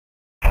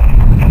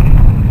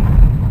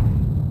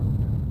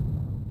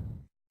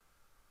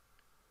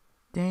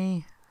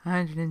Day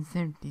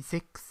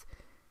 176,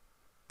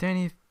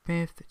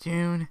 25th of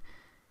June,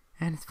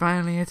 and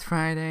it's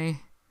Friday.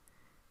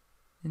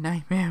 The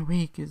nightmare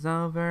week is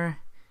over,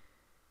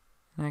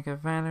 and I can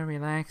finally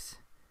relax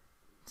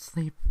and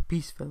sleep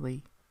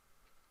peacefully.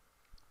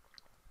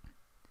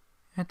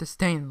 I had to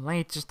stay in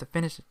late just to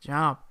finish the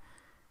job,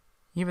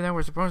 even though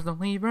we're supposed to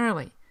leave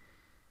early.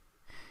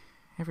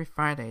 Every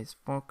Friday is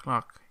 4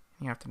 o'clock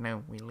in the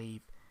afternoon we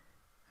leave.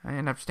 I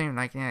end up staying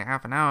like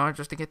half an hour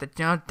just to get the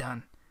job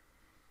done.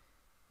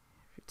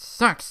 It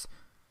sucks.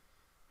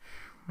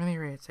 Really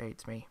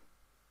irritates me.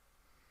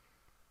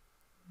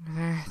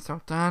 It's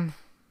all done.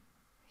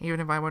 Even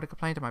if I were to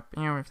complain to my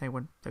parents, they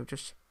would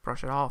just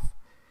brush it off.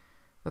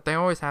 But they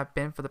always have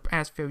been for the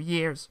past few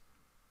years.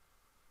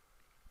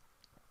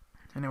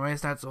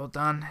 Anyways, that's all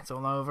done. It's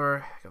all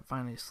over. I can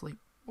finally sleep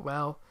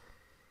well.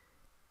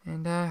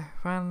 And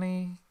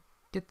finally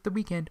get to the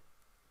weekend.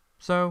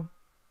 So,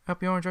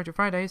 hope you all enjoyed your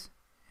Fridays.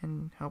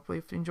 And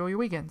hopefully enjoy your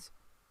weekends.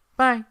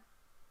 Bye!